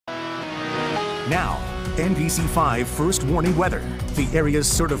Now, NBC5 First Warning Weather, the area's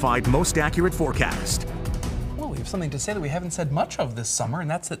certified most accurate forecast. Well, we have something to say that we haven't said much of this summer, and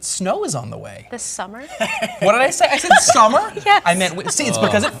that's that snow is on the way. This summer? What did I say? I said summer? Yes. I meant, see, it's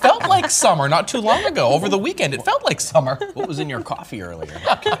because it felt like summer not too long ago. Over the weekend, it felt like summer. What was in your coffee earlier?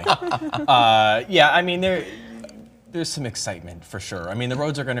 No kidding. Yeah, I mean, there's some excitement for sure. I mean, the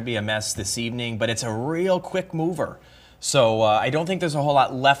roads are going to be a mess this evening, but it's a real quick mover. So I don't think there's a whole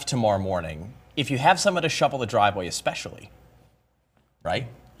lot left tomorrow morning. If you have someone to shovel the driveway especially, right?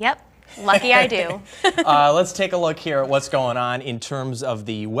 Yep. Lucky I do. Let's take a look here at what's going on in terms of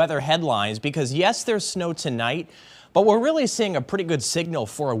the weather headlines, because yes, there's snow tonight, but we're really seeing a pretty good signal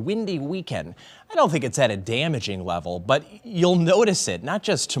for a windy weekend. I don't think it's at a damaging level, but you'll notice it, not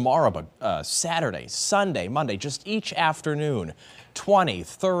just tomorrow, but Saturday, Sunday, Monday, just each afternoon. 20,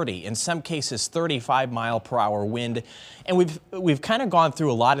 30, in some cases 35-mile-per-hour wind. And we've kind of gone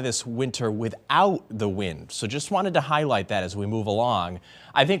through a lot of this winter without the wind. So just wanted to highlight that as we move along.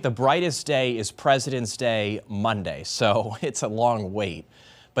 I think the brightest day is President's Day Monday, so it's a long wait.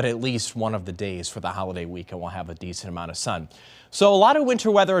 But at least one of the days for the holiday weekend will have a decent amount of sun. So a lot of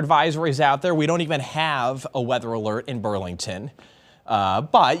winter weather advisories out there. We don't even have a weather alert in Burlington.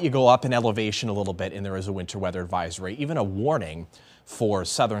 But you go up in elevation a little bit and there is a winter weather advisory, even a warning for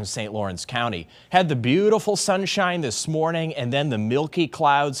southern St. Lawrence County. Had the beautiful sunshine this morning, and then the milky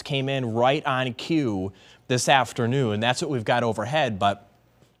clouds came in right on cue this afternoon. That's what we've got overhead. But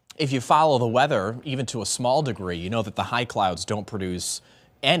if you follow the weather, even to a small degree, you know that the high clouds don't produce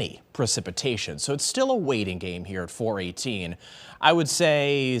any precipitation. So it's still a waiting game here at 418. I would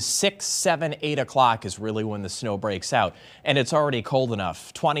say 6, 7, 8 o'clock is really when the snow breaks out. And it's already cold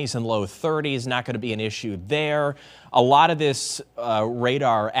enough. 20s and low 30s, not going to be an issue there. A lot of this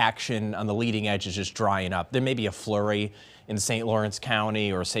radar action on the leading edge is just drying up. There may be a flurry in St. Lawrence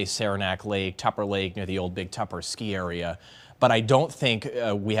County or say Saranac Lake, Tupper Lake near the old Big Tupper ski area. But I don't think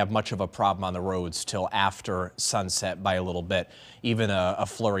we have much of a problem on the roads till after sunset by a little bit, even a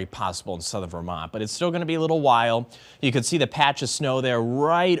flurry possible in southern Vermont. But it's still going to be a little while. You can see the patch of snow there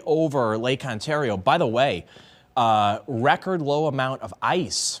right over Lake Ontario. By the way, record low amount of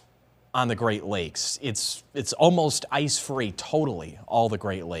ice on the Great Lakes. It's almost ice-free totally, all the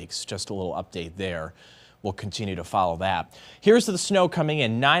Great Lakes. Just a little update there. We'll continue to follow that. Here's the snow coming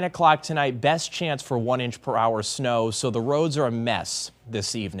in. 9 o'clock tonight, best chance for 1 inch per hour snow. So the roads are a mess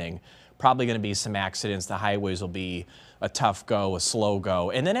this evening. Probably going to be some accidents. The highways will be a tough go, a slow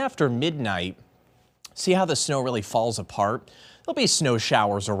go. And then after midnight, see how the snow really falls apart? There'll be snow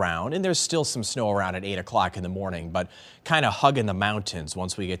showers around, and there's still some snow around at 8 o'clock in the morning, but kind of hugging the mountains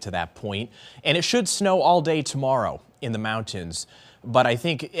once we get to that point. And it should snow all day tomorrow in the mountains. But I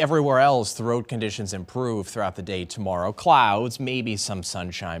think everywhere else, the road conditions improve throughout the day tomorrow. Clouds, maybe some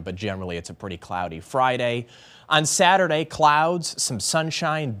sunshine, but generally it's a pretty cloudy Friday. On Saturday, clouds, some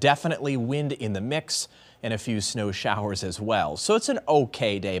sunshine, definitely wind in the mix, and a few snow showers as well. So it's an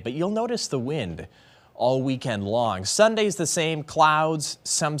okay day, but you'll notice the wind all weekend long. Sunday's the same, clouds,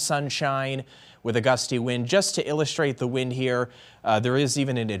 some sunshine with a gusty wind. Just to illustrate the wind here, there is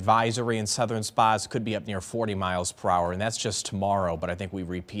even an advisory in southern spots, could be up near 40 miles per hour, and that's just tomorrow, but I think we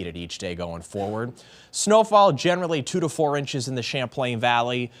repeat it each day going forward. Snowfall generally 2 to 4 inches in the Champlain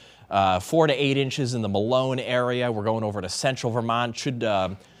Valley, 4 to 8 inches in the Malone area. We're going over to central Vermont. Should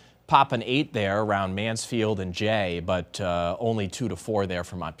pop an 8 there around Mansfield and Jay, but only 2 to 4 there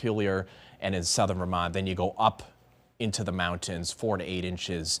for Montpelier and in southern Vermont. Then you go up into the mountains, 4 to 8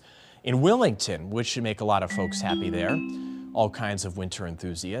 inches in Willington, which should make a lot of folks happy there. All kinds of winter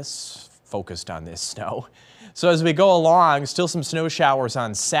enthusiasts focused on this snow. So as we go along, still some snow showers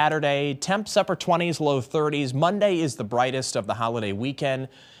on Saturday. Temps upper 20s, low 30s. Monday is the brightest of the holiday weekend.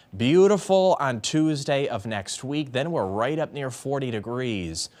 Beautiful on Tuesday of next week. Then we're right up near 40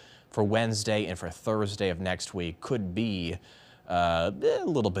 degrees for Wednesday, and for Thursday of next week could be a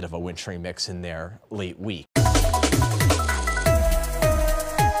little bit of a wintry mix in there late week.